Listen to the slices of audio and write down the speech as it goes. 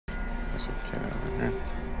There's a kid over here.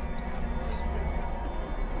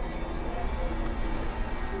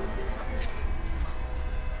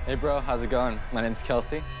 Hey bro, how's it going? My name's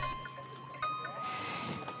Kelsey.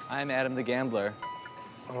 I'm Adam the Gambler.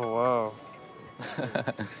 Oh,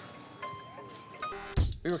 wow.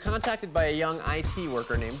 We were contacted by a young IT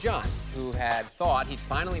worker named John, who had thought he'd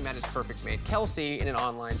finally met his perfect mate, Kelsey, in an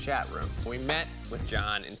online chat room. When we met with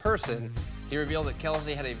John in person, he revealed that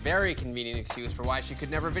Kelsey had a very convenient excuse for why she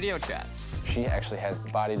could never video chat. She actually has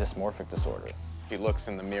body dysmorphic disorder. She looks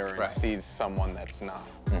in the mirror and sees someone that's not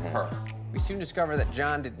her. We soon discovered that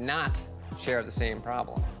John did not share the same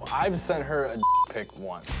problem. I've sent her a pic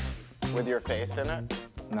once. With your face in it?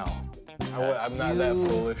 No. I'm not that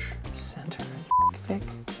foolish. Sent her a pic?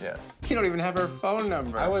 Yes. You don't even have her phone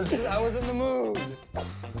number. I was in the mood.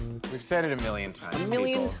 We've said it a million times. A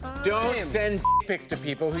million people. times. Don't send pics to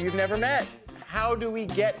people who you've never met. How do we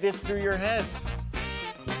get this through your heads?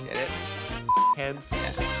 Get it? Heads.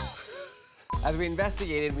 As we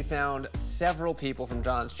investigated, we found several people from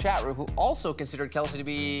John's chat room who also considered Kelsey to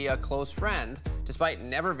be a close friend, despite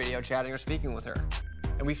never video chatting or speaking with her.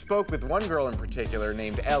 And we spoke with one girl in particular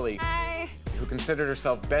named Ellie, Hi. who considered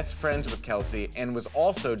herself best friends with Kelsey and was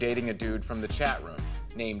also dating a dude from the chat room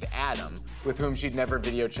named Adam, with whom she'd never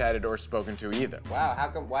video chatted or spoken to either. Wow,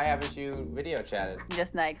 why haven't you video chatted?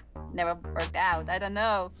 Just like never worked out. I don't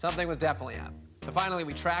know. Something was definitely up. So finally,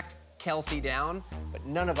 we tracked Kelsey down, but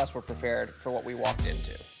none of us were prepared for what we walked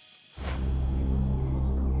into.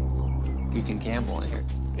 You can gamble in here.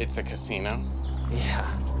 It's a casino. Yeah.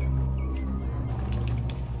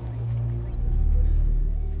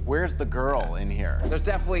 Where's the girl in here? There's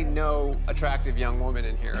definitely no attractive young woman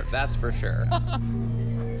in here, that's for sure.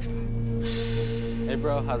 Hey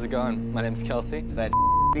bro, how's it going? My name's Kelsey. That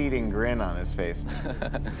eating grin on his face.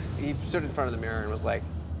 He stood in front of the mirror and was like,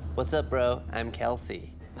 "What's up, bro? I'm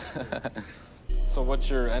Kelsey." So what's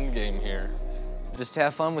your end game here? Just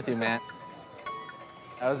have fun with you, man.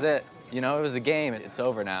 That was it. You know, it was a game. It's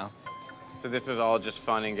over now. So this is all just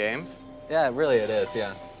fun and games? Yeah, really it is,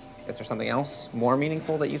 yeah. Is there something else more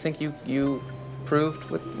meaningful that you think you proved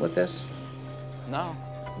with this? No,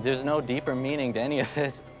 there's no deeper meaning to any of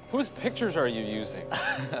this. Whose pictures are you using?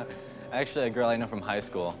 Actually, a girl I know from high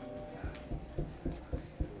school.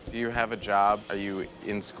 Do you have a job? Are you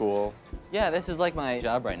in school? Yeah, this is like my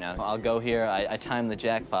job right now. I'll go here, I time the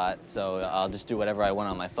jackpot, so I'll just do whatever I want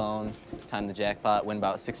on my phone, time the jackpot, win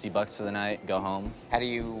about 60 bucks for the night, go home. How do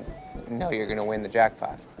you know you're gonna win the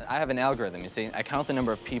jackpot? I have an algorithm, you see. I count the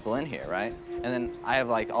number of people in here, right? And then I have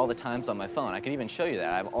like all the times on my phone. I could even show you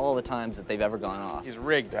that. I have all the times that they've ever gone off. He's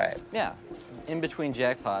rigged. Right. Yeah. In between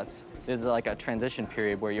jackpots, there's like a transition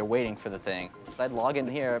period where you're waiting for the thing. So I'd log in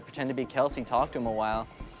here, pretend to be Kelsey, talk to him a while.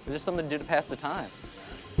 It was just something to do to pass the time.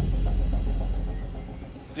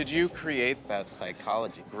 Did you create that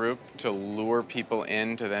psychology group to lure people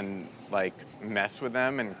in to then, like, mess with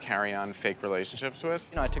them and carry on fake relationships with?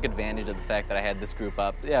 You know, I took advantage of the fact that I had this group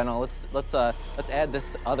up. Yeah, no, let's add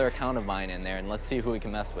this other account of mine in there and let's see who we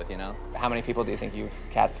can mess with, you know? How many people do you think you've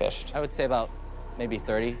catfished? I would say about maybe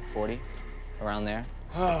 30, 40, around there.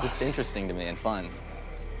 It's just interesting to me and fun.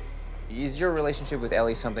 Is your relationship with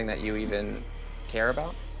Ellie something that you even care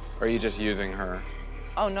about? Or are you just using her?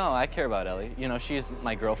 Oh no, I care about Ellie. You know, she's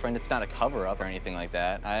my girlfriend. It's not a cover-up or anything like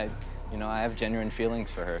that. I have genuine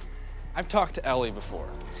feelings for her. I've talked to Ellie before.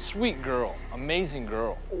 Sweet girl, amazing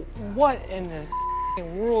girl. What in the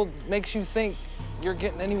world makes you think you're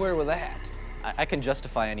getting anywhere with that? I can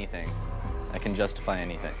justify anything. I can justify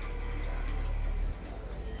anything.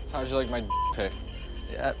 So how'd you like my pic?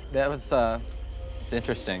 Yeah, that was, it's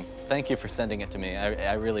interesting. Thank you for sending it to me.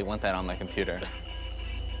 I really want that on my computer.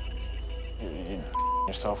 You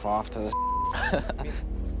yourself off to the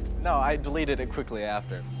No, I deleted it quickly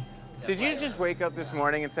after. Did you just wake up this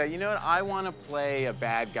morning and say, you know what, I want to play a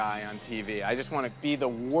bad guy on TV. I just want to be the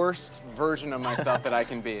worst version of myself that I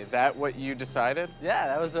can be. Is that what you decided? Yeah,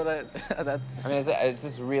 that was what that's... I mean, is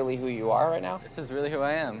this really who you are right now? This is really who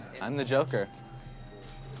I am. I'm the Joker.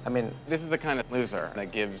 I mean, This is the kind of loser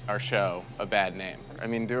that gives our show a bad name. I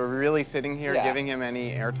mean, do we really sitting here giving him any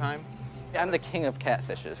airtime? I'm the king of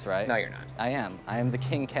catfishes, right? no, you're not. I am. I am the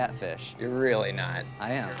king catfish. You're really not.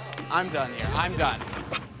 I am. I'm done here. I'm done.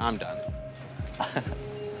 I'm done.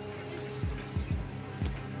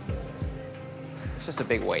 It's just a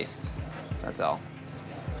big waste. That's all.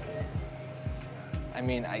 I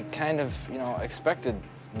mean, I kind of, expected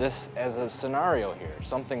this as a scenario here,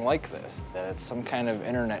 something like this, that it's some kind of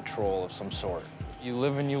internet troll of some sort. You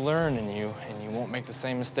live and you learn, and you won't make the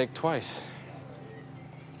same mistake twice.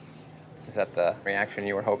 Is that the reaction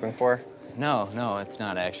you were hoping for? No, no, it's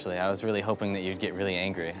not actually. I was really hoping that you'd get really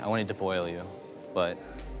angry. I wanted to boil you, but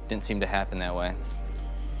didn't seem to happen that way.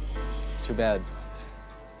 It's too bad.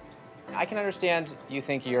 I can understand you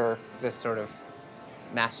think you're this sort of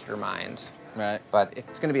mastermind, Right. but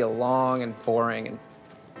it's going to be a long and boring and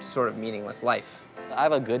sort of meaningless life. I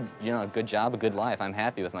have a good, a good job, a good life. I'm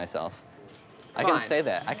happy with myself. I can Fine. say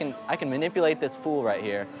that. I can manipulate this fool right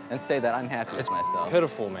here and say that I'm happy with myself.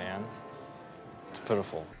 Pitiful, man. It's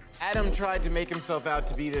pitiful. Adam tried to make himself out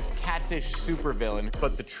to be this catfish supervillain,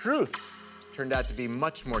 but the truth turned out to be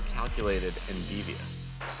much more calculated and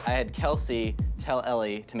devious. I had Kelsey tell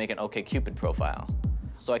Ellie to make an OkCupid profile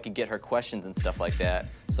so I could get her questions and stuff like that,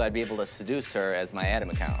 so I'd be able to seduce her as my Adam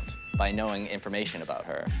account by knowing information about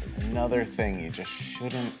her. Another thing you just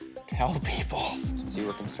shouldn't tell people. Since you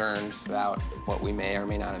were concerned about what we may or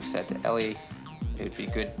may not have said to Ellie, it would be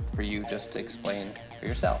good for you just to explain for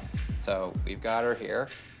yourself. So we've got her here.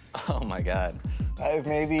 Oh my God.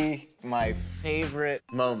 Maybe my favorite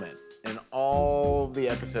moment in all the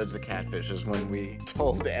episodes of Catfish is when we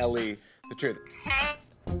told Ellie the truth. Hey,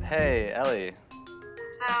 Hey, Ellie.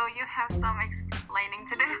 so you have some explaining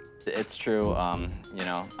to do? It's true,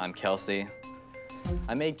 I'm Kelsey.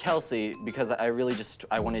 I made Kelsey because I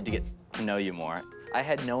wanted to get to know you more. I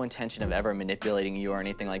had no intention of ever manipulating you or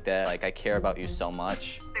anything like that. Like, I care about you so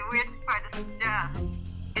much. The weirdest part is,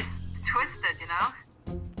 it's twisted, you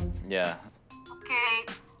know? Yeah.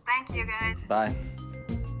 Okay, thank you guys. Bye.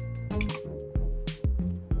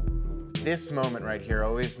 This moment right here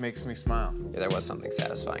always makes me smile. Yeah, there was something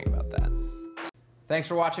satisfying about that. Thanks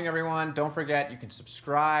for watching, everyone. Don't forget, you can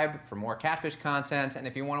subscribe for more Catfish content, and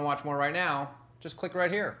if you want to watch more right now, just click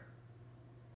right here.